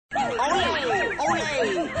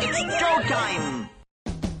Hey, it's showtime!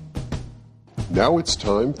 Now it's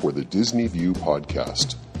time for the Disney View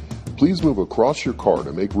podcast. Please move across your car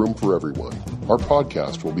to make room for everyone. Our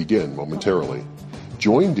podcast will begin momentarily.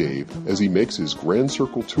 Join Dave as he makes his Grand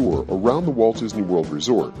Circle tour around the Walt Disney World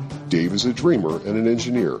Resort. Dave is a dreamer and an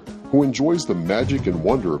engineer who enjoys the magic and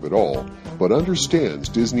wonder of it all, but understands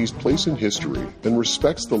Disney's place in history and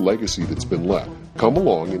respects the legacy that's been left. Come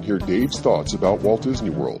along and hear Dave's thoughts about Walt Disney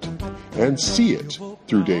World and see it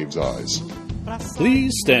through Dave's eyes.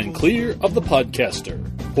 Please stand clear of the podcaster.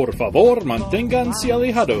 Por favor, manténganse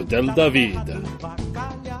alejado del David.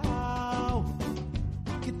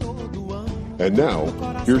 And now,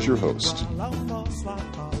 here's your host.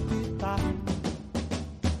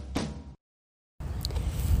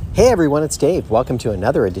 Hey everyone, it's Dave. Welcome to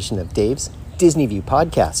another edition of Dave's Disney View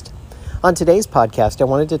podcast. On today's podcast, I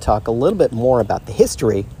wanted to talk a little bit more about the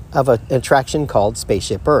history of an attraction called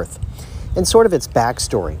Spaceship Earth and sort of its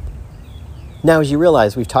backstory. Now, as you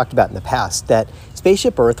realize, we've talked about in the past that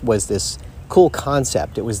Spaceship Earth was this cool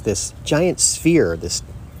concept. It was this giant sphere, this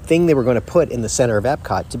thing they were going to put in the center of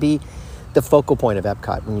Epcot to be the focal point of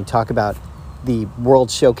Epcot. When you talk about the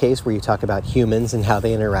World Showcase, where you talk about humans and how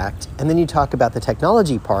they interact, and then you talk about the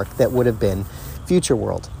technology park that would have been Future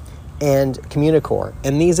World and Communicore.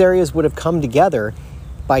 And these areas would have come together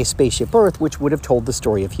by Spaceship Earth, which would have told the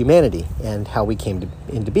story of humanity and how we came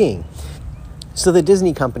into being. So the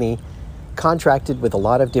Disney company contracted with a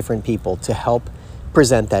lot of different people to help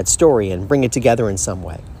present that story and bring it together in some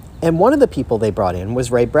way. And one of the people they brought in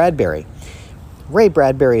was Ray Bradbury. Ray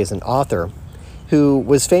Bradbury is an author who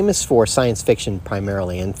was famous for science fiction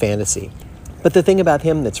primarily and fantasy. But the thing about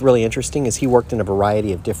him that's really interesting is he worked in a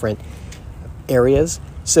variety of different areas.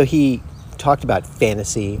 So he talked about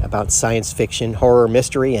fantasy, about science fiction, horror,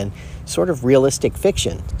 mystery, and sort of realistic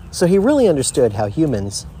fiction. So he really understood how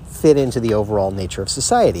humans fit into the overall nature of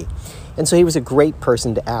society. And so he was a great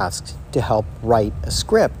person to ask to help write a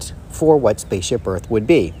script for what Spaceship Earth would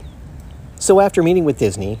be. So after meeting with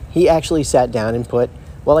Disney, he actually sat down and put,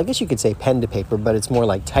 well, I guess you could say pen to paper, but it's more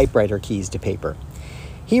like typewriter keys to paper.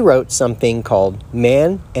 He wrote something called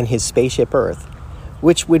Man and His Spaceship Earth,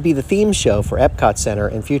 which would be the theme show for Epcot Center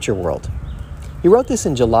and Future World. He wrote this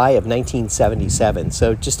in July of 1977,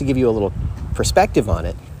 so just to give you a little perspective on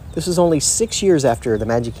it, this was only 6 years after the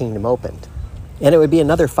Magic Kingdom opened. And it would be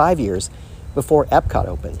another 5 years before Epcot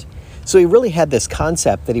opened. So he really had this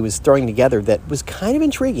concept that he was throwing together that was kind of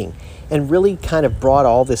intriguing and really kind of brought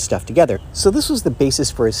all this stuff together. So this was the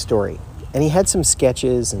basis for his story. And he had some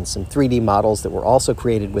sketches and some 3D models that were also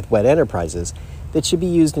created with Wet Enterprises that should be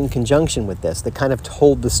used in conjunction with this, that kind of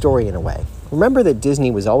told the story in a way. Remember that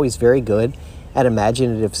Disney was always very good at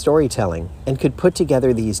imaginative storytelling and could put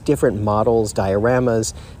together these different models,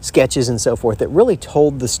 dioramas, sketches, and so forth that really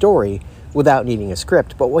told the story without needing a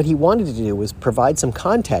script. But what he wanted to do was provide some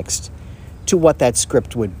context to what that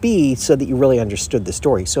script would be so that you really understood the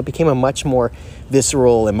story. So it became a much more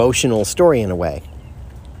visceral, emotional story in a way.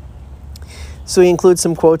 So he includes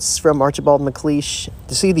some quotes from Archibald MacLeish: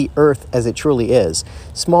 "To see the earth as it truly is,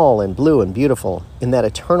 small and blue and beautiful, in that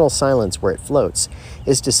eternal silence where it floats,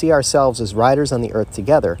 is to see ourselves as riders on the earth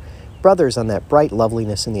together, brothers on that bright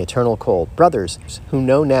loveliness in the eternal cold, brothers who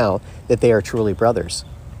know now that they are truly brothers."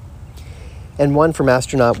 And one from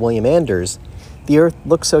astronaut William Anders: "The earth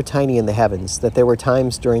looked so tiny in the heavens that there were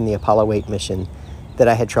times during the Apollo 8 mission that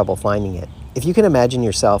I had trouble finding it. If you can imagine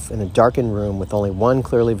yourself in a darkened room with only one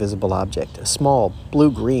clearly visible object, a small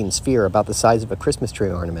blue-green sphere about the size of a Christmas tree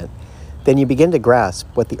ornament, then you begin to grasp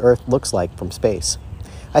what the earth looks like from space.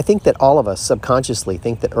 I think that all of us subconsciously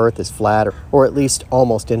think that earth is flat or at least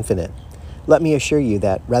almost infinite. Let me assure you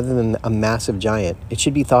that rather than a massive giant, it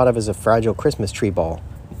should be thought of as a fragile Christmas tree ball,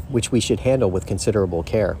 which we should handle with considerable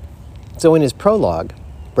care." So in his prologue,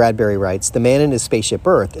 Bradbury writes, "The Man and His Spaceship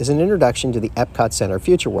Earth is an introduction to the Epcot Center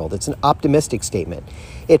Future World. It's an optimistic statement.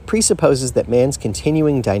 It presupposes that man's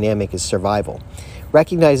continuing dynamic is survival,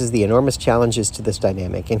 recognizes the enormous challenges to this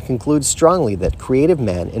dynamic, and concludes strongly that creative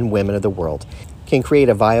men and women of the world can create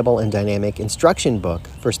a viable and dynamic instruction book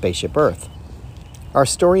for Spaceship Earth. Our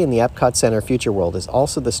story in the Epcot Center Future World is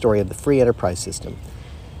also the story of the free enterprise system,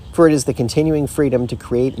 for it is the continuing freedom to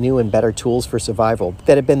create new and better tools for survival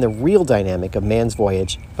that have been the real dynamic of man's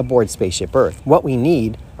voyage aboard Spaceship Earth. What we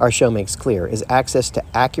need, our show makes clear, is access to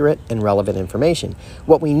accurate and relevant information.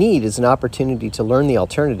 What we need is an opportunity to learn the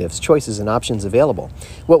alternatives, choices, and options available.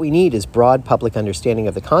 What we need is broad public understanding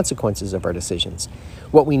of the consequences of our decisions.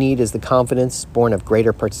 What we need is the confidence born of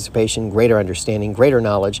greater participation, greater understanding, greater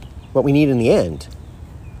knowledge. What we need in the end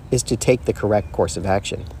is to take the correct course of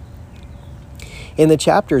action." In the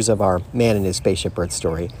chapters of our Man and His Spaceship Earth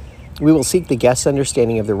story, We will seek the guest's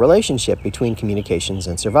understanding of the relationship between communications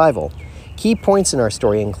and survival. Key points in our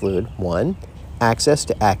story include 1. Access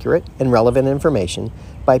to accurate and relevant information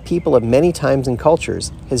by people of many times and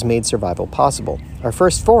cultures has made survival possible. Our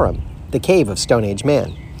first forum, the cave of Stone Age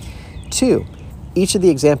man. 2. Each of the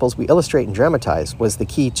examples we illustrate and dramatize was the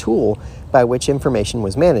key tool by which information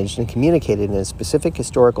was managed and communicated in a specific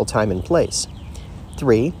historical time and place.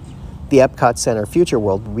 3. The Epcot Center future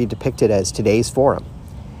world will be depicted as today's forum.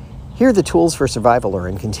 Here, the tools for survival are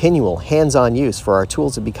in continual, hands-on use for our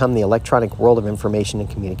tools to become the electronic world of information and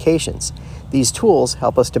communications. These tools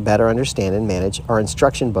help us to better understand and manage our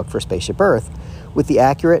instruction book for Spaceship Earth with the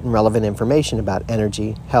accurate and relevant information about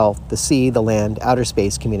energy, health, the sea, the land, outer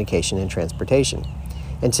space, communication, and transportation.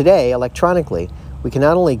 And today, electronically, we can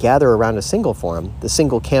not only gather around a single forum, the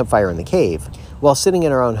single campfire in the cave, while sitting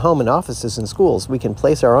in our own home and offices and schools, we can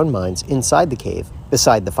place our own minds inside the cave,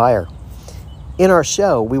 beside the fire. In our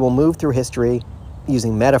show, we will move through history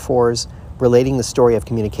using metaphors, relating the story of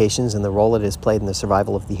communications and the role it has played in the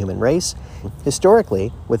survival of the human race.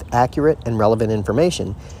 Historically, with accurate and relevant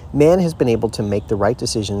information, man has been able to make the right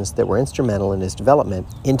decisions that were instrumental in his development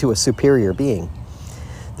into a superior being.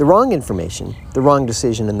 The wrong information, the wrong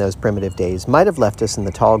decision in those primitive days might have left us in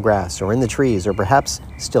the tall grass or in the trees or perhaps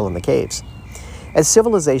still in the caves. As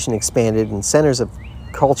civilization expanded and centers of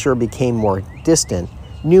culture became more distant,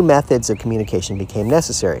 new methods of communication became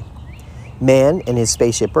necessary. Man and his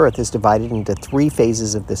spaceship Earth is divided into 3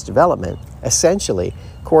 phases of this development, essentially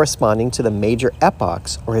corresponding to the major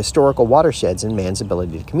epochs or historical watersheds in man's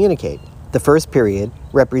ability to communicate. The first period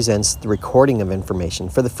represents the recording of information.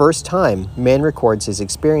 For the first time, man records his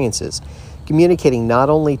experiences, communicating not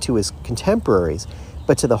only to his contemporaries,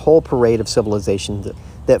 but to the whole parade of civilization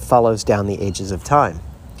that follows down the ages of time.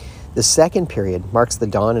 The second period marks the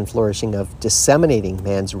dawn and flourishing of disseminating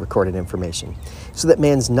man's recorded information, so that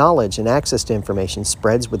man's knowledge and access to information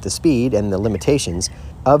spreads with the speed and the limitations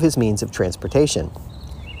of his means of transportation.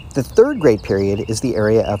 The third great period is the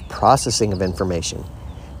area of processing of information.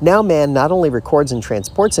 Now man not only records and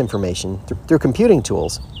transports information through computing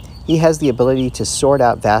tools, he has the ability to sort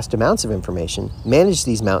out vast amounts of information, manage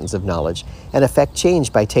these mountains of knowledge, and affect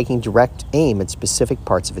change by taking direct aim at specific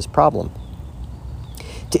parts of his problem.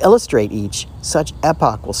 To illustrate each such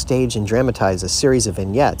epoch will stage and dramatize a series of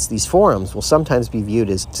vignettes. These forums will sometimes be viewed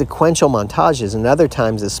as sequential montages and other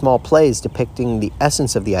times as small plays depicting the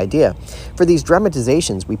essence of the idea. For these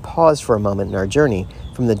dramatizations, we pause for a moment in our journey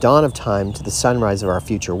from the dawn of time to the sunrise of our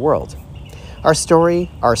future world. Our story,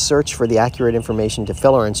 our search for the accurate information to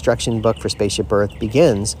fill our instruction book for Spaceship Earth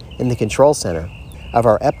begins in the control center of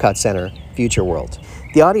our Epcot Center future world.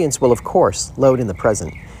 The audience will, of course, load in the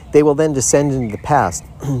present. They will then descend into the past.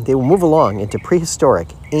 They will move along into prehistoric,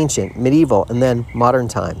 ancient, medieval, and then modern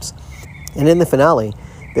times. And in the finale,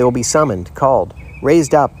 they will be summoned, called,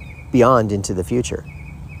 raised up beyond into the future.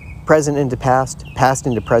 Present into past, past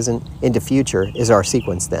into present, into future is our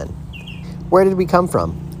sequence then. Where did we come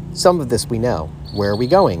from? Some of this we know. Where are we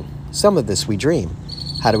going? Some of this we dream.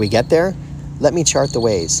 How do we get there? Let me chart the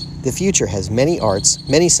ways. The future has many arts,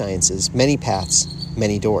 many sciences, many paths,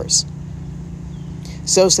 many doors.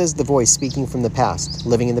 So says the voice speaking from the past,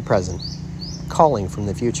 living in the present, calling from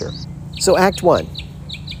the future. So Act 1,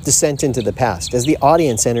 descent into the past. As the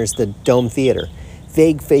audience enters the Dome Theater,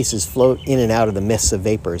 vague faces float in and out of the mists of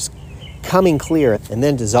vapors, coming clear and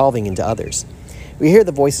then dissolving into others. We hear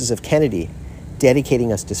the voices of Kennedy,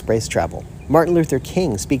 dedicating us to space travel, Martin Luther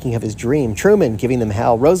King speaking of his dream, Truman giving them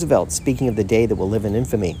hell, Roosevelt speaking of the day that will live in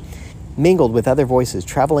infamy. Mingled with other voices,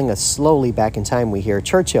 traveling us slowly back in time, we hear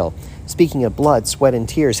Churchill speaking of blood, sweat, and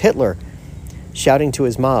tears, Hitler shouting to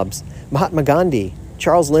his mobs, Mahatma Gandhi,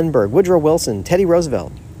 Charles Lindbergh, Woodrow Wilson, Teddy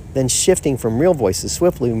Roosevelt. Then shifting from real voices,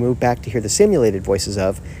 swiftly we move back to hear the simulated voices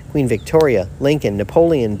of Queen Victoria, Lincoln,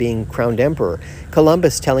 Napoleon being crowned emperor,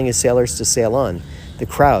 Columbus telling his sailors to sail on, the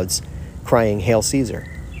crowds crying, Hail Caesar.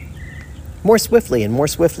 More swiftly and more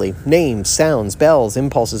swiftly, names, sounds, bells,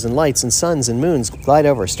 impulses, and lights, and suns and moons glide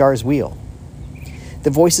over, stars wheel. The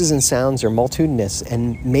voices and sounds are multitudinous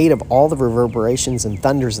and made of all the reverberations and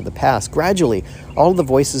thunders of the past. Gradually, all of the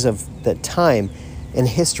voices of the time and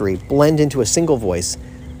history blend into a single voice,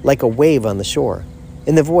 like a wave on the shore.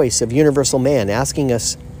 In the voice of universal man, asking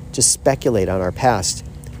us to speculate on our past.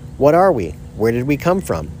 What are we? Where did we come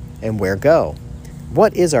from? And where go?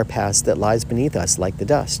 What is our past that lies beneath us like the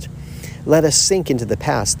dust? Let us sink into the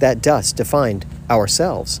past, that dust, to find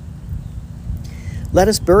ourselves. Let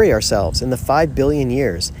us bury ourselves in the 5 billion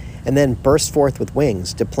years and then burst forth with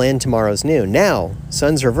wings to plan tomorrow's new. Now,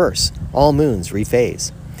 suns reverse, all moons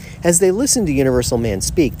rephase. As they listen to Universal Man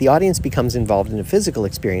speak, the audience becomes involved in a physical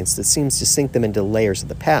experience that seems to sink them into the layers of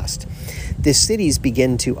the past. The cities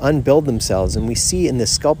begin to unbuild themselves, and we see in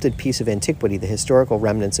this sculpted piece of antiquity the historical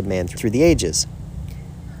remnants of man through the ages.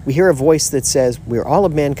 We hear a voice that says, "We are all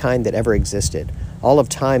of mankind that ever existed, all of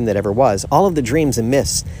time that ever was, all of the dreams and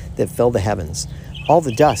myths that fill the heavens, all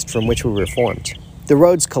the dust from which we were formed." The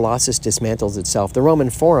Rhodes Colossus dismantles itself. The Roman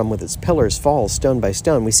Forum with its pillars falls stone by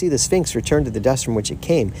stone. We see the Sphinx return to the dust from which it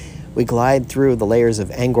came. We glide through the layers of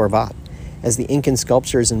Angkor Wat as the Incan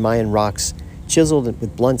sculptures and Mayan rocks, chiseled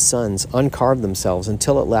with blunt suns, uncarve themselves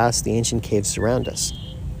until at last the ancient caves surround us.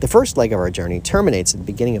 The first leg of our journey terminates at the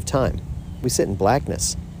beginning of time. We sit in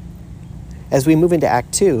blackness. As we move into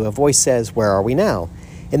Act 2, a voice says, "Where are we now?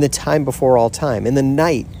 In the time before all time, in the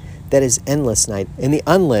night that is endless night, in the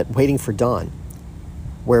unlit waiting for dawn,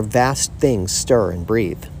 where vast things stir and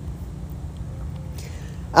breathe."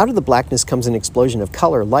 Out of the blackness comes an explosion of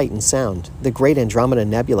color, light, and sound. The great Andromeda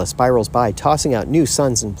Nebula spirals by, tossing out new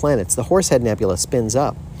suns and planets. The Horsehead Nebula spins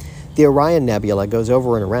up. The Orion Nebula goes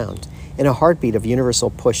over and around, in a heartbeat of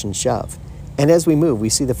universal push and shove. And as we move, we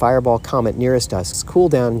see the Fireball comet nearest us cool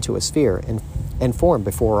down into a sphere and form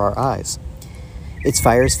before our eyes. Its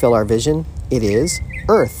fires fill our vision. It is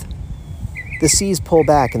Earth. The seas pull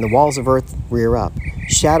back and the walls of Earth rear up.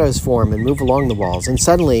 Shadows form and move along the walls, and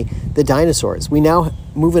suddenly the dinosaurs. We now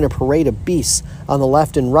move in a parade of beasts on the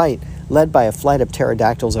left and right, led by a flight of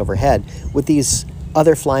pterodactyls overhead. With these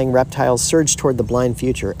other flying reptiles surge toward the blind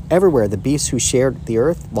future. Everywhere, the beasts who shared the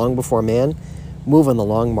earth long before man move on the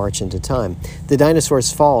long march into time. The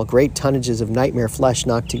dinosaurs fall, great tonnages of nightmare flesh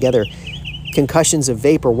knocked together, concussions of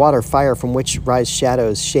vapor, water, fire, from which rise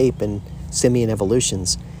shadows, shape, and simian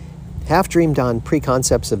evolutions. Half-dreamed on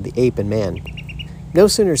preconcepts of the ape and man. No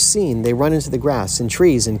sooner seen, they run into the grass and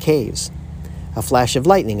trees and caves. A flash of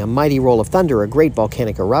lightning, a mighty roll of thunder, a great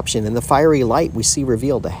volcanic eruption, and the fiery light we see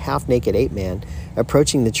revealed a half-naked ape man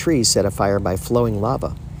approaching the trees set afire by flowing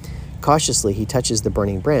lava. Cautiously, he touches the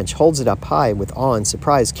burning branch, holds it up high with awe and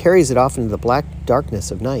surprise, carries it off into the black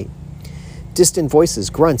darkness of night. Distant voices,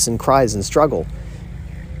 grunts and cries and struggle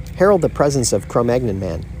herald the presence of Cro-Magnon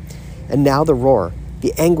man. And now the roar,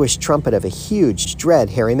 the anguished trumpet of a huge,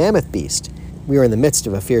 dread, hairy mammoth beast. We are in the midst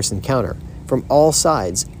of a fierce encounter. From all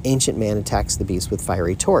sides, ancient man attacks the beast with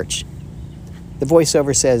fiery torch. The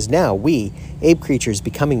voiceover says, "Now we, ape creatures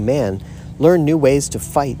becoming man, learn new ways to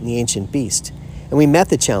fight the ancient beast. And we met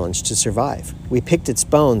the challenge to survive. We picked its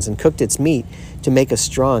bones and cooked its meat to make us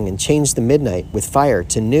strong and changed the midnight with fire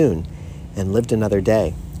to noon and lived another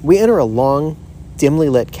day. We enter a long, dimly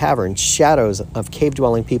lit cavern. Shadows of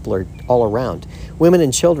cave-dwelling people are all around. Women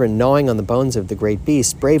and children gnawing on the bones of the great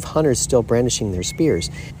beast. Brave hunters still brandishing their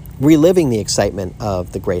spears, reliving the excitement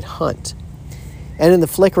of the great hunt. And in the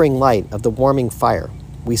flickering light of the warming fire,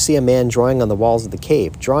 we see a man drawing on the walls of the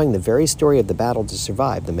cave, drawing the very story of the battle to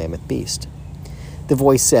survive the mammoth beast. The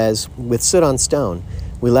voice says, "With soot on stone,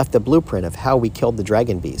 we left the blueprint of how we killed the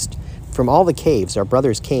dragon beast. From all the caves, our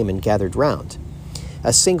brothers came and gathered round.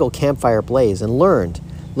 A single campfire blaze, and learned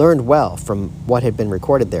well from what had been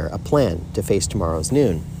recorded there, a plan to face tomorrow's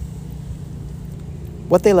noon."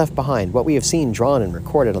 What they left behind, what we have seen drawn and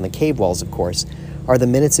recorded on the cave walls, of course, are the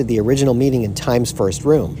minutes of the original meeting in Time's first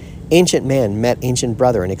room. Ancient man met ancient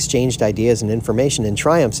brother and exchanged ideas and information and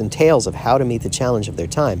triumphs and tales of how to meet the challenge of their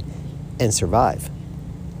time and survive.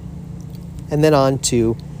 And then on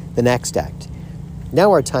to the next act.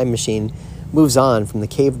 Now our time machine moves on from the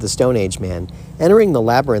cave of the Stone Age man, entering the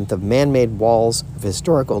labyrinth of man-made walls of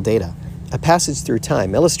historical data, a passage through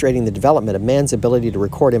time illustrating the development of man's ability to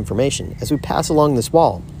record information. As we pass along this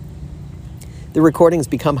wall, the recordings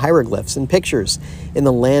become hieroglyphs and pictures in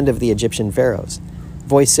the land of the Egyptian pharaohs.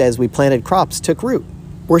 Voice says, "We planted crops, took root,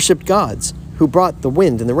 worshipped gods, who brought the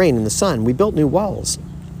wind and the rain and the sun. We built new walls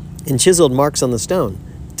and chiseled marks on the stone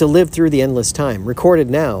to live through the endless time. Recorded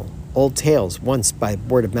now, old tales once by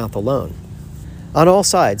word of mouth alone." On all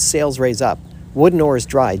sides, sails raise up, wooden oars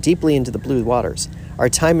dry deeply into the blue waters. Our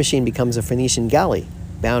time machine becomes a Phoenician galley,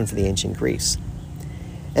 bound for the ancient Greece.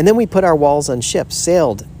 And then we put our walls on ships,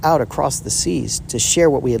 sailed out across the seas to share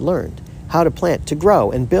what we had learned, how to plant, to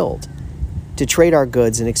grow and build, to trade our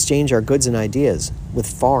goods and exchange our goods and ideas with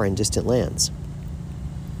far and distant lands.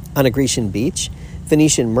 On a Grecian beach,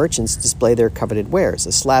 Phoenician merchants display their coveted wares.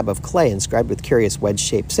 A slab of clay inscribed with curious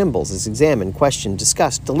wedge-shaped symbols is examined, questioned,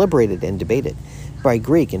 discussed, deliberated, and debated by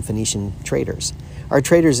Greek and Phoenician traders. Our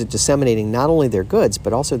traders are disseminating not only their goods,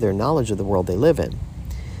 but also their knowledge of the world they live in.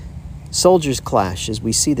 Soldiers clash as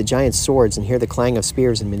we see the giant swords and hear the clang of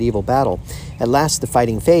spears in medieval battle. At last the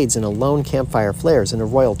fighting fades and a lone campfire flares in a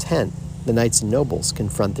royal tent. The knights and nobles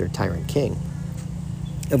confront their tyrant king.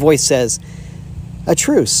 A voice says, "A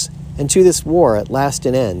truce, and to this war at last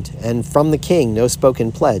an end, and from the king no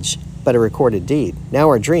spoken pledge, but a recorded deed. Now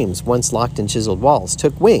our dreams, once locked in chiseled walls,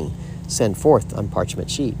 took wing, sent forth on parchment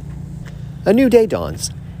sheet." A new day dawns,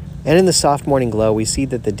 and in the soft morning glow we see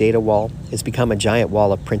that the data wall has become a giant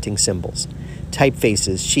wall of printing symbols.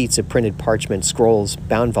 Typefaces, sheets of printed parchment, scrolls,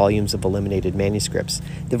 bound volumes of illuminated manuscripts.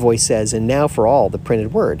 The voice says, "And now for all the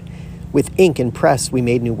printed word. With ink and press we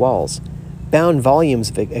made new walls. Bound volumes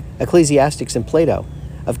of ecclesiastics and Plato,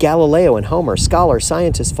 of Galileo and Homer, scholar,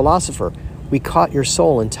 scientist, philosopher. We caught your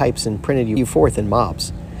soul in types and printed you forth in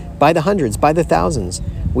mobs. By the hundreds, by the thousands,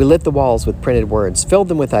 we lit the walls with printed words, filled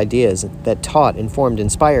them with ideas that taught, informed,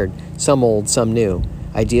 inspired, some old, some new,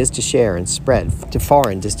 ideas to share and spread to far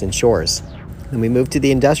and distant shores." Then we move to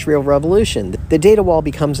the Industrial Revolution. The data wall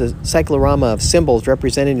becomes a cyclorama of symbols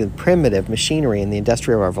representing the primitive machinery in the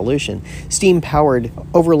Industrial Revolution. Steam-powered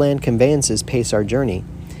overland conveyances pace our journey.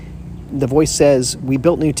 The voice says, "We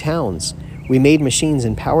built new towns. We made machines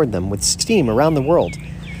and powered them with steam around the world.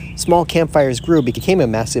 Small campfires grew, became a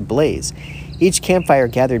massive blaze. Each campfire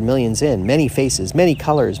gathered millions in, many faces, many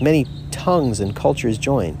colors, many tongues and cultures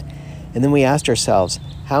joined. And then we asked ourselves,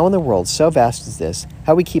 how in the world so vast is this?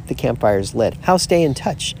 How we keep the campfires lit? How stay in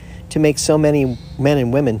touch to make so many men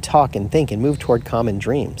and women talk and think and move toward common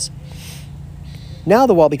dreams?" Now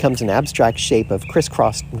the wall becomes an abstract shape of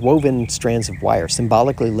crisscrossed, woven strands of wire,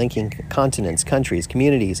 symbolically linking continents, countries,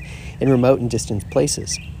 communities in remote and distant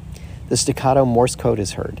places. The staccato Morse code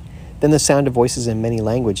is heard, then the sound of voices in many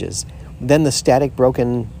languages, then the static,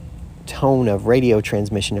 broken tone of radio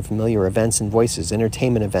transmission of familiar events and voices,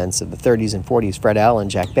 entertainment events of the 30s and 40s, Fred Allen,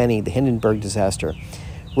 Jack Benny, the Hindenburg disaster,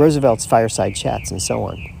 Roosevelt's fireside chats, and so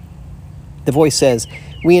on. The voice says,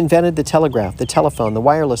 "We invented the telegraph, the telephone, the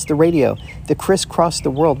wireless, the radio, that crisscrossed the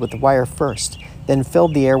world with the wire first, then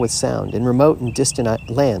filled the air with sound. In remote and distant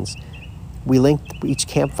lands, we linked each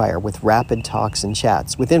campfire with rapid talks and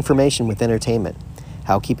chats, with information, with entertainment.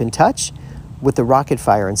 How keep in touch? With the rocket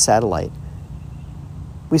fire and satellite.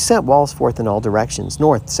 We sent walls forth in all directions,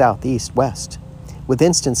 north, south, east, west. With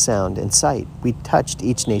instant sound and sight, we touched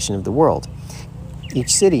each nation of the world,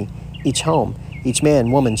 each city, each home, each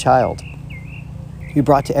man, woman, child. We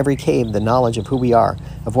brought to every cave the knowledge of who we are,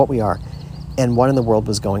 of what we are, and what in the world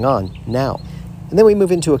was going on now." And then we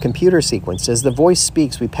move into a computer sequence. As the voice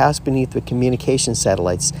speaks, we pass beneath the communication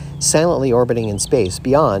satellites, silently orbiting in space.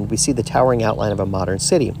 Beyond, we see the towering outline of a modern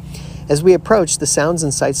city. As we approach, the sounds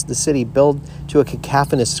and sights of the city build to a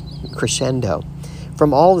cacophonous crescendo.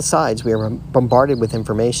 From all the sides, we are bombarded with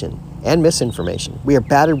information and misinformation. We are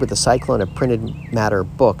battered with a cyclone of printed matter,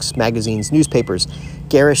 books, magazines, newspapers.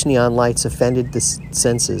 Garish neon lights offended the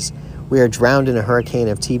senses. We are drowned in a hurricane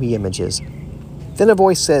of TV images. Then a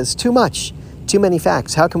voice says, "Too much, too many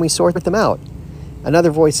facts. How can we sort them out?"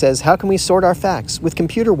 Another voice says, "How can we sort our facts? With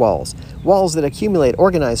computer walls. Walls that accumulate,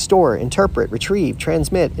 organize, store, interpret, retrieve,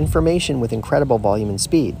 transmit information with incredible volume and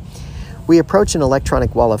speed." We approach an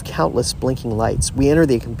electronic wall of countless blinking lights. We enter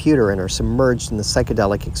the computer and are submerged in the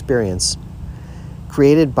psychedelic experience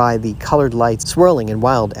created by the colored lights swirling in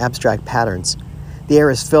wild, abstract patterns. The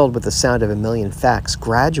air is filled with the sound of a million facts.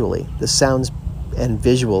 Gradually, the sounds and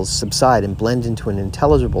visuals subside and blend into an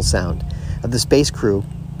intelligible sound of the space crew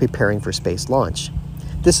preparing for space launch.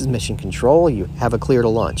 "This is Mission Control. You have a clear to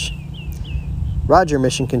launch." "Roger,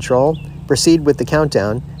 Mission Control. Proceed with the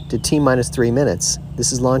countdown to T-minus 3 minutes.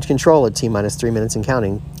 This is Launch Control at T-minus 3 minutes and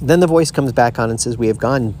counting." Then the voice comes back on and says, "We have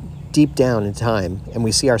gone deep down in time, and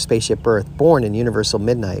we see our spaceship Earth born in universal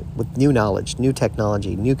midnight with new knowledge, new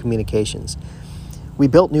technology, new communications. We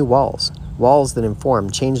built new walls, walls that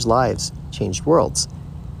informed, changed lives, changed worlds.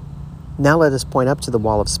 Now let us point up to the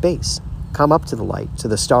wall of space. Come up to the light, to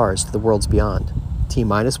the stars, to the worlds beyond.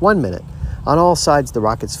 T-minus 1 minute. On all sides the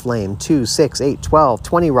rockets flame. 2, 6, 8, 12,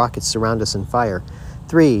 20 rockets surround us and fire.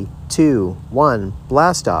 3, 2, 1,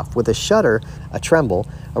 blast off. With a shudder, a tremble,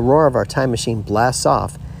 a roar of our time machine blasts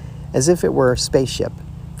off as if it were a spaceship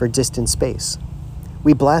for distant space.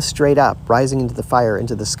 We blast straight up, rising into the fire,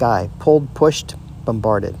 into the sky, pulled, pushed,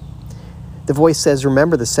 bombarded. The voice says,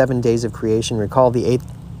 "Remember the 7 days of creation. Recall the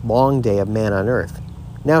 8th long day of man on earth.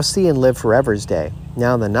 Now see and live forever's day.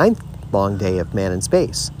 Now the 9th long day of man in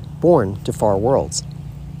space, born to far worlds."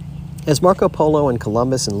 As Marco Polo and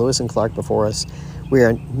Columbus and Lewis and Clark before us, we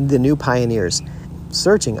are the new pioneers,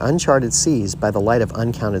 searching uncharted seas by the light of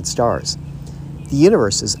uncounted stars. The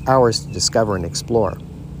universe is ours to discover and explore.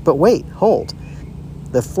 But wait, hold.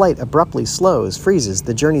 The flight abruptly slows, freezes,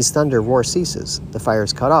 the journey's thunder roar ceases. The fire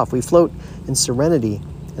is cut off. We float in serenity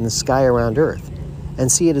in the sky around Earth,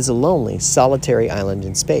 and see it as a lonely, solitary island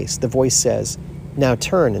in space. The voice says, Now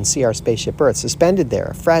turn and see our spaceship Earth, suspended there,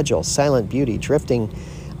 a fragile, silent beauty, drifting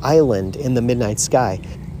island in the midnight sky.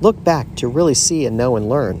 Look back to really see and know and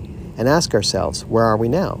learn, and ask ourselves, where are we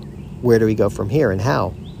now? Where do we go from here, and how?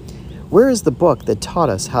 Where is the book that taught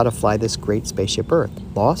us how to fly this great spaceship Earth?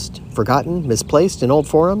 Lost? Forgotten? Misplaced in old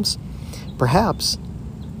forums? Perhaps.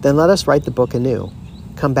 Then let us write the book anew.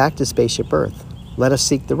 Come back to spaceship Earth. Let us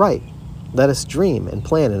seek the right. Let us dream and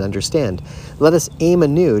plan and understand. Let us aim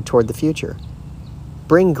anew toward the future.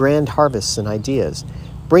 Bring grand harvests and ideas.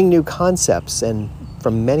 Bring new concepts and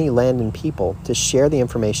from many land and people to share the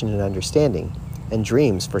information and understanding and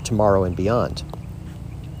dreams for tomorrow and beyond.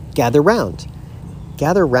 Gather round.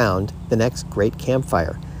 Gather round the next great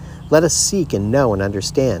campfire. Let us seek and know and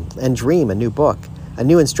understand and dream a new book, a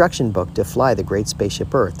new instruction book to fly the great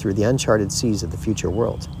spaceship Earth through the uncharted seas of the future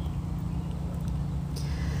world.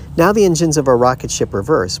 Now the engines of our rocket ship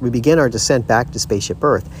reverse. We begin our descent back to spaceship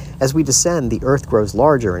Earth. As we descend, the Earth grows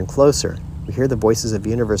larger and closer. We hear the voices of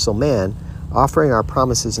Universal Man offering our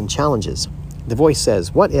promises and challenges. The voice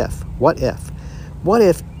says, what if? What if? What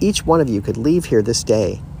if each one of you could leave here this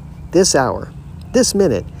day, this hour, this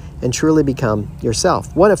minute, and truly become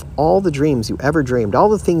yourself? What if all the dreams you ever dreamed, all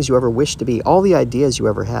the things you ever wished to be, all the ideas you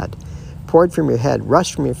ever had, poured from your head,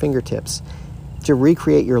 rushed from your fingertips to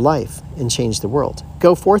recreate your life and change the world?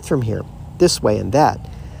 Go forth from here, this way and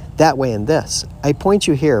that way and this. I point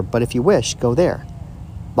you here, but if you wish, go there.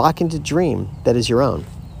 Lock into dream that is your own.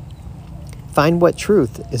 Find what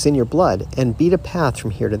truth is in your blood and beat a path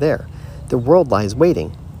from here to there. The world lies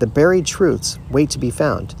waiting. The buried truths wait to be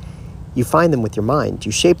found. You find them with your mind.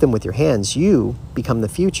 You shape them with your hands. You become the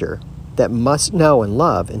future that must know and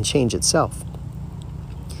love and change itself.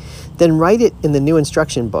 Then write it in the new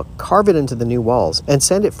instruction book, carve it into the new walls, and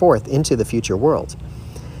send it forth into the future world.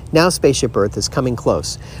 Now spaceship Earth is coming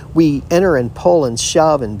close. We enter and pull and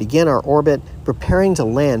shove and begin our orbit, preparing to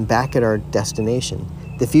land back at our destination.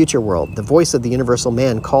 The future world, the voice of the Universal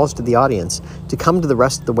Man, calls to the audience to come to the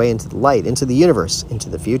rest of the way into the light, into the universe, into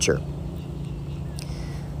the future.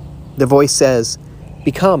 The voice says,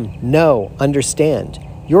 become, know, understand.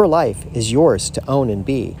 Your life is yours to own and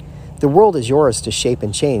be. The world is yours to shape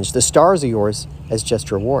and change. The stars are yours as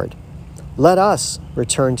just reward. Let us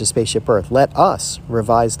return to spaceship Earth. Let us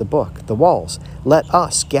revise the book, the walls. Let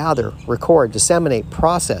us gather, record, disseminate,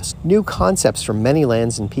 process new concepts from many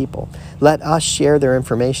lands and people. Let us share their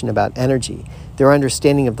information about energy, their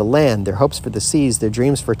understanding of the land, their hopes for the seas, their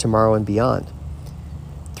dreams for tomorrow and beyond.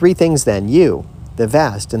 Three things then: you, the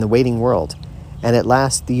vast and the waiting world, and at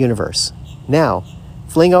last the universe. Now,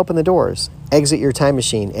 fling open the doors, exit your time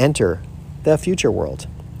machine, enter the future world.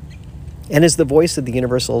 And as the voice of the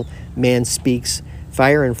Universal Man speaks,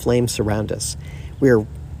 fire and flame surround us. We are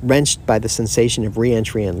wrenched by the sensation of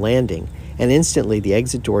re-entry and landing, and instantly the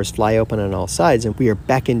exit doors fly open on all sides, and we are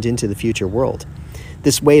beckoned into the future world.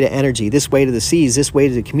 This way to energy, this way to the seas, this way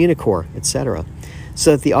to the Communicore, etc.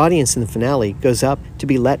 So that the audience in the finale goes up to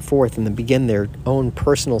be let forth and then begin their own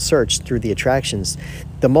personal search through the attractions,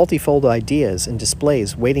 the multifold ideas and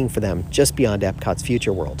displays waiting for them just beyond Epcot's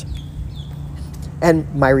future world.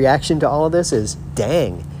 And my reaction to all of this is,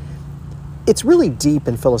 dang. It's really deep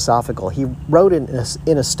and philosophical. He wrote in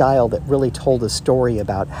a style that really told a story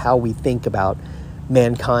about how we think about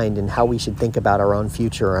mankind and how we should think about our own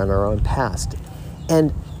future and our own past.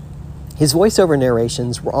 And his voiceover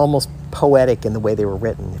narrations were almost poetic in the way they were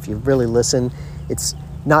written. If you really listen, it's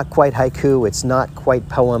not quite haiku, it's not quite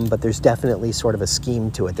poem, but there's definitely sort of a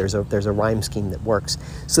scheme to it. There's a rhyme scheme that works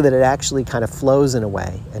so that it actually kind of flows in a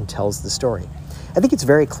way and tells the story. I think it's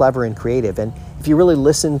very clever and creative, and if you really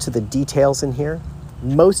listen to the details in here,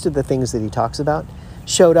 most of the things that he talks about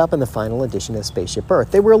showed up in the final edition of Spaceship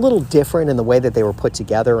Earth. They were a little different in the way that they were put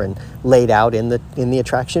together and laid out in the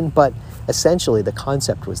attraction, but essentially the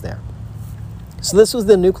concept was there. So this was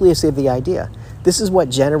the nucleus of the idea. This is what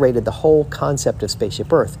generated the whole concept of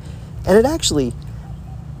Spaceship Earth, and it actually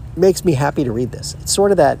makes me happy to read this. It's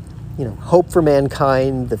sort of that, hope for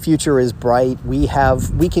mankind, the future is bright, we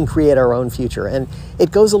can create our own future. And it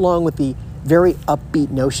goes along with the very upbeat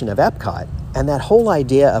notion of Epcot and that whole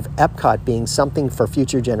idea of Epcot being something for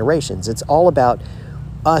future generations. It's all about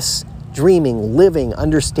us dreaming, living,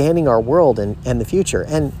 understanding our world and the future.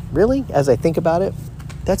 And really, as I think about it,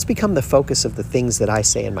 that's become the focus of the things that I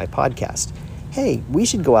say in my podcast. Hey, we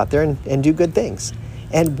should go out there and do good things.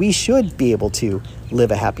 And we should be able to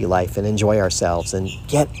live a happy life and enjoy ourselves and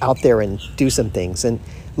get out there and do some things and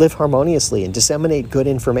live harmoniously and disseminate good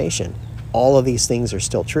information. All of these things are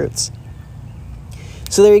still truths.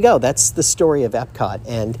 So there you go. That's the story of Epcot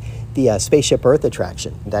and the Spaceship Earth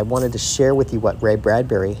attraction. And I wanted to share with you what Ray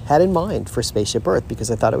Bradbury had in mind for Spaceship Earth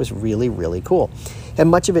because I thought it was really, really cool. And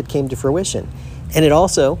much of it came to fruition. And it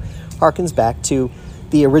also harkens back to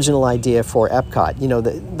the original idea for Epcot. You know,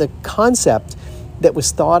 the concept that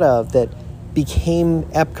was thought of that became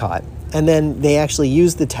Epcot. And then they actually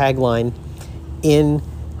used the tagline in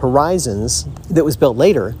Horizons that was built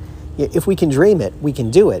later. If we can dream it, we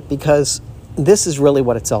can do it, because this is really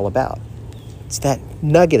what it's all about. It's that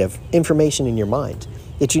nugget of information in your mind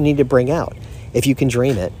that you need to bring out. If you can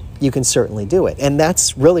dream it, you can certainly do it. And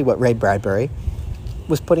that's really what Ray Bradbury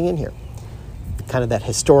was putting in here. Kind of that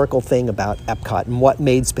historical thing about Epcot and what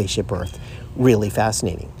made Spaceship Earth really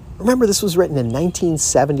fascinating. Remember, this was written in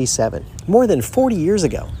 1977, more than 40 years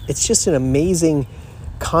ago. It's just an amazing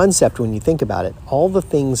concept when you think about it. All the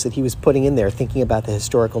things that he was putting in there, thinking about the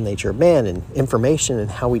historical nature of man and information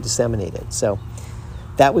and how we disseminate it. So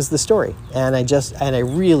that was the story. And I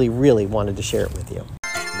really, really wanted to share it with you.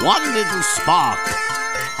 One little spark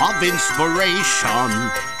of inspiration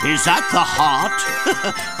is at the heart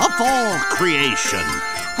of all creation.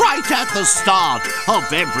 Right at the start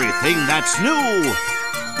of everything that's new.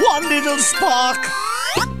 One little spark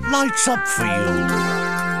lights up for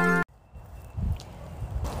you.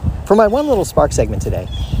 For my One Little Spark segment today,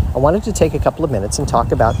 I wanted to take a couple of minutes and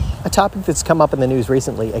talk about a topic that's come up in the news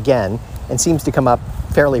recently again and seems to come up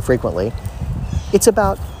fairly frequently. It's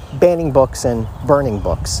about banning books and burning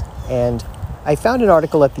books. And I found an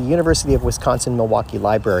article at the University of Wisconsin-Milwaukee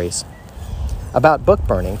Libraries about book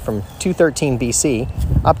burning from 213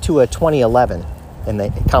 BC up to 2011 in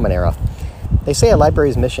the Common Era. They say a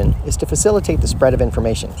library's mission is to facilitate the spread of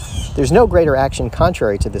information. There's no greater action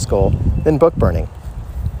contrary to this goal than book burning.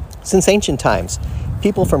 Since ancient times,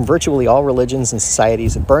 people from virtually all religions and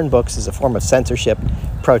societies have burned books as a form of censorship,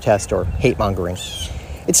 protest, or hate-mongering.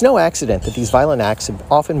 It's no accident that these violent acts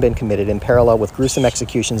have often been committed in parallel with gruesome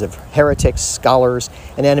executions of heretics, scholars,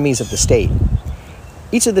 and enemies of the state.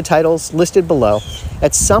 Each of the titles listed below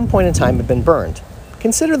at some point in time have been burned.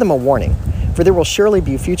 Consider them a warning, for there will surely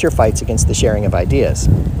be future fights against the sharing of ideas.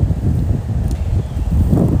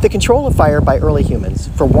 The control of fire by early humans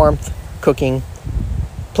for warmth, cooking,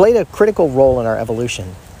 played a critical role in our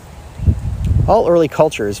evolution. All early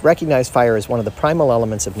cultures recognized fire as one of the primal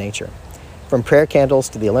elements of nature. From prayer candles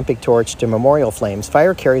to the Olympic torch to memorial flames,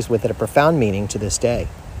 fire carries with it a profound meaning to this day.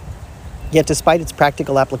 Yet despite its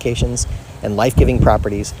practical applications and life-giving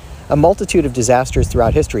properties, a multitude of disasters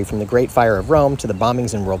throughout history, from the Great Fire of Rome to the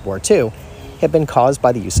bombings in World War II, have been caused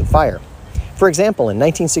by the use of fire. For example, in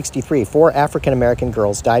 1963, 4 African-American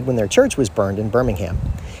girls died when their church was burned in Birmingham,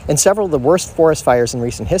 and several of the worst forest fires in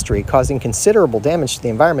recent history, causing considerable damage to the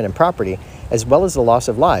environment and property, as well as the loss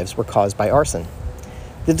of lives, were caused by arson.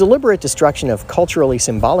 The deliberate destruction of culturally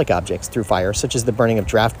symbolic objects through fire, such as the burning of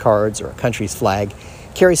draft cards or a country's flag,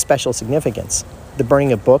 carries special significance. The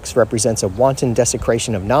burning of books represents a wanton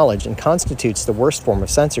desecration of knowledge and constitutes the worst form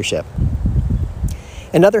of censorship.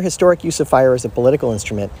 Another historic use of fire as a political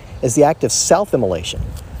instrument is the act of self-immolation.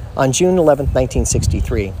 On June 11,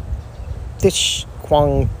 1963, Thich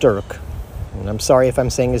Quang Duc, and I'm sorry if I'm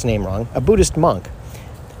saying his name wrong, a Buddhist monk,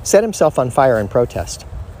 set himself on fire in protest.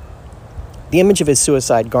 The image of his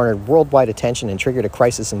suicide garnered worldwide attention and triggered a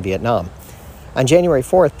crisis in Vietnam. On January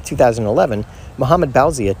 4, 2011, Mohamed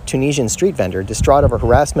Bouazi, a Tunisian street vendor, distraught over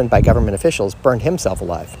harassment by government officials, burned himself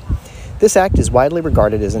alive. This act is widely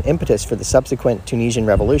regarded as an impetus for the subsequent Tunisian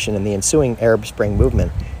revolution and the ensuing Arab Spring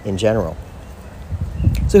movement in general.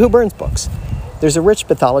 So who burns books? There's a rich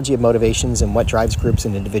pathology of motivations and what drives groups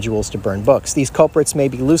and individuals to burn books. These culprits may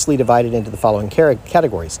be loosely divided into the following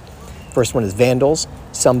categories. First one is vandals.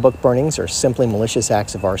 Some book burnings are simply malicious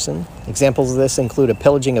acts of arson. Examples of this include a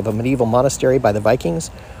pillaging of a medieval monastery by the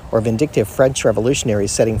Vikings, or vindictive French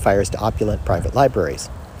revolutionaries setting fires to opulent private libraries.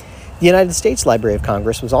 The United States Library of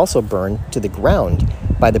Congress was also burned to the ground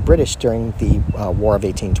by the British during the War of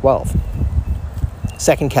 1812.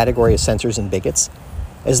 Second category is censors and bigots.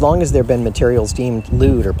 As long as there have been materials deemed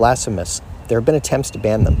lewd or blasphemous, there have been attempts to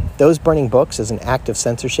ban them. Those burning books as an act of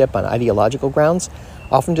censorship on ideological grounds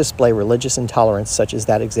often display religious intolerance, such as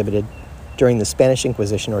that exhibited during the Spanish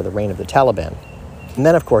Inquisition or the reign of the Taliban. And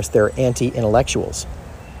then, of course, there are anti-intellectuals.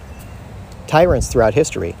 Tyrants throughout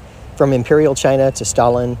history, from Imperial China to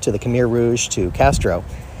Stalin to the Khmer Rouge to Castro,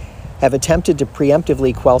 have attempted to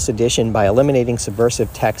preemptively quell sedition by eliminating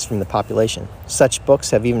subversive texts from the population. Such books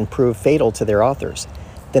have even proved fatal to their authors.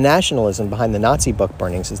 The nationalism behind the Nazi book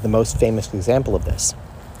burnings is the most famous example of this.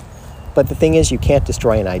 But the thing is, you can't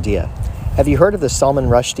destroy an idea. Have you heard of the Salman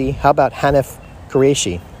Rushdie? How about Hanif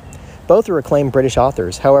Qureshi? Both are acclaimed British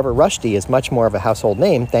authors. However, Rushdie is much more of a household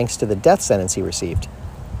name thanks to the death sentence he received.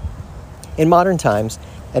 In modern times,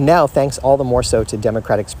 and now thanks all the more so to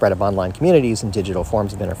democratic spread of online communities and digital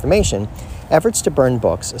forms of information, efforts to burn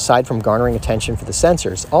books, aside from garnering attention for the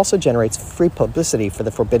censors, also generates free publicity for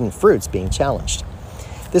the forbidden fruits being challenged.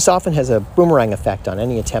 This often has a boomerang effect on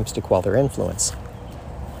any attempts to quell their influence.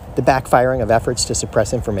 The backfiring of efforts to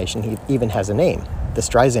suppress information even has a name, the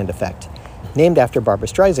Streisand effect, named after Barbra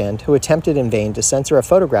Streisand, who attempted in vain to censor a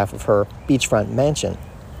photograph of her beachfront mansion.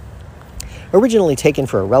 Originally taken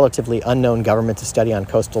for a relatively unknown governmental study on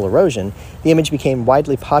coastal erosion, the image became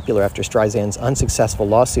widely popular after Streisand's unsuccessful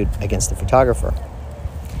lawsuit against the photographer.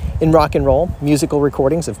 In rock and roll, musical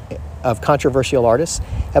recordings of controversial artists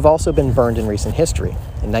have also been burned in recent history.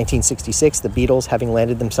 In 1966, the Beatles, having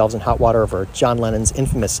landed themselves in hot water over John Lennon's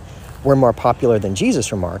infamous "We're more popular than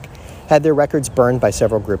Jesus" remark, had their records burned by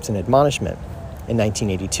several groups in admonishment. In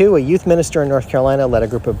 1982, a youth minister in North Carolina led a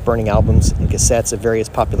group of burning albums and cassettes of various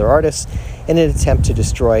popular artists in an attempt to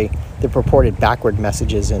destroy the purported backward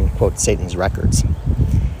messages in, quote, Satan's records.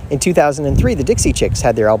 In 2003, the Dixie Chicks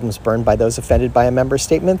had their albums burned by those offended by a member's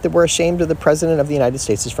statement that were ashamed of the President of the United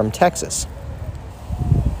States is from Texas.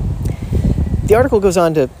 The article goes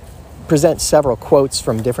on to present several quotes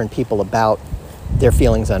from different people about their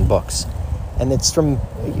feelings on books. And it's from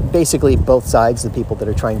basically both sides, the people that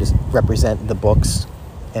are trying to represent the books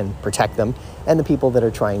and protect them, and the people that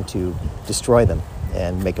are trying to destroy them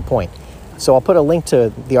and make a point. So I'll put a link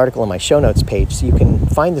to the article on my show notes page so you can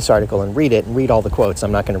find this article and read it and read all the quotes.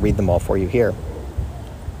 I'm not going to read them all for you here.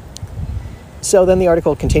 So then the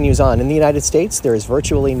article continues on. In the United States, there is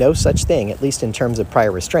virtually no such thing, at least in terms of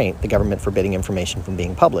prior restraint, the government forbidding information from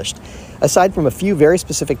being published. Aside from a few very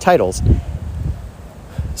specific titles,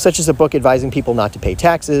 such as a book advising people not to pay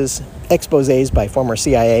taxes, exposés by former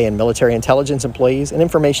CIA and military intelligence employees, and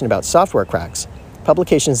information about software cracks,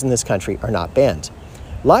 publications in this country are not banned.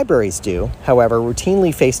 Libraries do, however,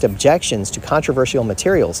 routinely face objections to controversial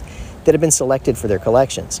materials that have been selected for their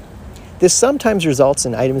collections. This sometimes results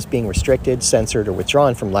in items being restricted, censored, or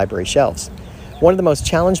withdrawn from library shelves. One of the most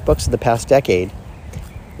challenged books of the past decade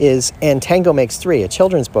is And Tango Makes Three, a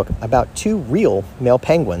children's book about two real male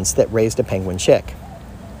penguins that raised a penguin chick.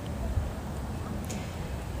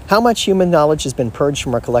 How much human knowledge has been purged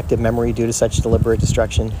from our collective memory due to such deliberate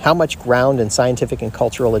destruction? How much ground in scientific and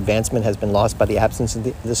cultural advancement has been lost by the absence of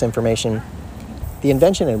this information? The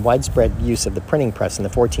invention and widespread use of the printing press in the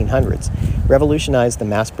 1400s revolutionized the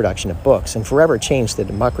mass production of books and forever changed the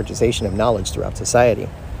democratization of knowledge throughout society.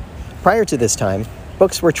 Prior to this time,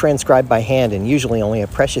 books were transcribed by hand and usually only a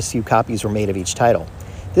precious few copies were made of each title.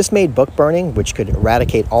 This made book burning, which could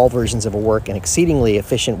eradicate all versions of a work, an exceedingly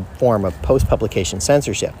efficient form of post-publication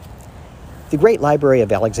censorship. The Great Library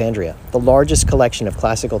of Alexandria, the largest collection of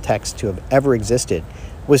classical texts to have ever existed,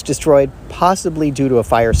 was destroyed possibly due to a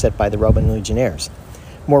fire set by the Roman legionnaires.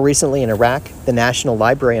 More recently in Iraq, the National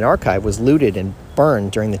Library and Archive was looted and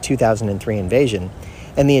burned during the 2003 invasion,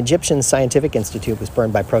 and the Egyptian Scientific Institute was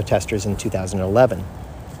burned by protesters in 2011.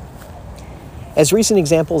 As recent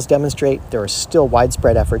examples demonstrate, there are still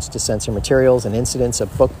widespread efforts to censor materials, and incidents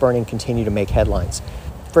of book burning continue to make headlines.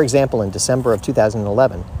 For example, in December of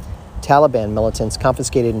 2011, Taliban militants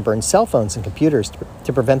confiscated and burned cell phones and computers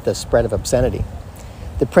to prevent the spread of obscenity.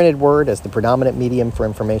 The printed word, as the predominant medium for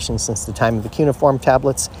information since the time of the cuneiform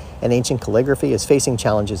tablets and ancient calligraphy, is facing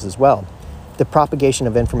challenges as well. The propagation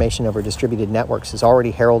of information over distributed networks has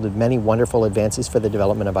already heralded many wonderful advances for the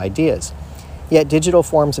development of ideas. Yet digital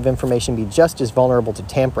forms of information be just as vulnerable to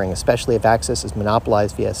tampering, especially if access is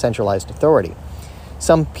monopolized via centralized authority.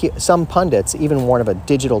 Some pundits even warn of a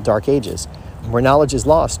digital dark ages, where knowledge is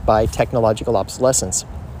lost by technological obsolescence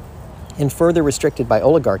and further restricted by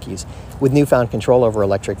oligarchies with newfound control over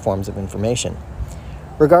electric forms of information.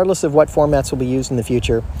 Regardless of what formats will be used in the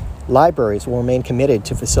future, libraries will remain committed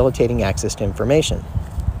to facilitating access to information.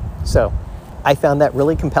 So, I found that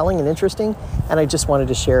really compelling and interesting, and I just wanted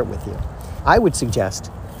to share it with you. I would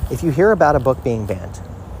suggest, if you hear about a book being banned,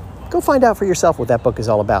 go find out for yourself what that book is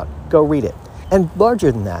all about. Go read it. And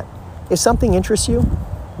larger than that, if something interests you,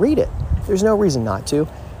 read it. There's no reason not to.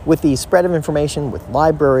 With the spread of information, with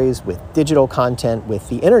libraries, with digital content, with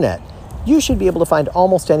the internet, you should be able to find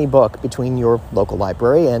almost any book between your local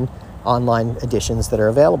library and online editions that are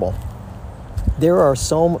available. There's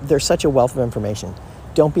such a wealth of information.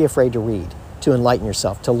 Don't be afraid to read, to enlighten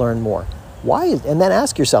yourself, to learn more. And then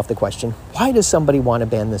ask yourself the question, why does somebody want to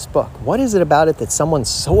ban this book? What is it about it that someone's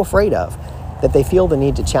so afraid of that they feel the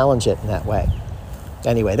need to challenge it in that way?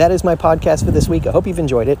 Anyway, that is my podcast for this week. I hope you've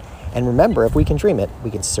enjoyed it. And remember, if we can dream it, we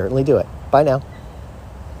can certainly do it. Bye now.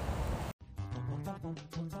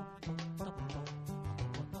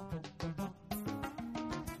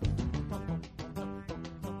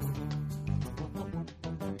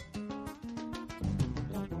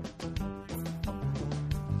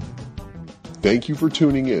 Thank you for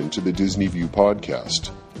tuning in to the Disney View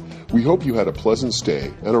podcast. We hope you had a pleasant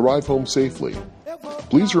stay and arrive home safely.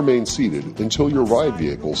 Please remain seated until your ride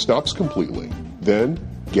vehicle stops completely. Then,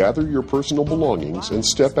 gather your personal belongings and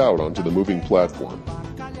step out onto the moving platform.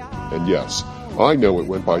 And yes, I know it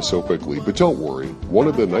went by so quickly, but don't worry. One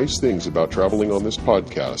of the nice things about traveling on this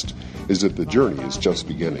podcast is that the journey is just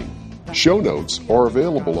beginning. Show notes are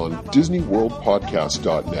available on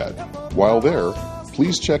DisneyWorldPodcast.net. While there,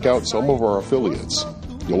 please check out some of our affiliates.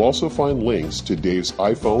 You'll also find links to Dave's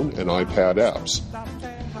iPhone and iPad apps.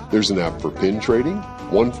 There's an app for pin trading,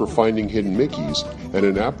 one for finding hidden Mickeys, and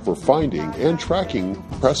an app for finding and tracking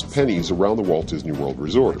pressed pennies around the Walt Disney World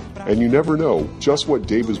Resort. And you never know just what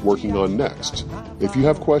Dave is working on next. If you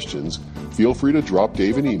have questions, feel free to drop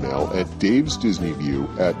Dave an email at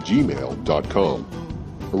davesdisneyview@gmail.com.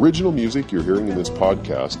 Original music you're hearing in this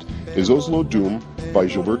podcast is Oslo Doom by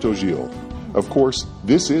Gilberto Gil. Of course,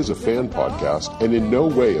 this is a fan podcast and in no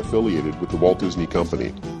way affiliated with the Walt Disney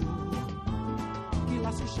Company.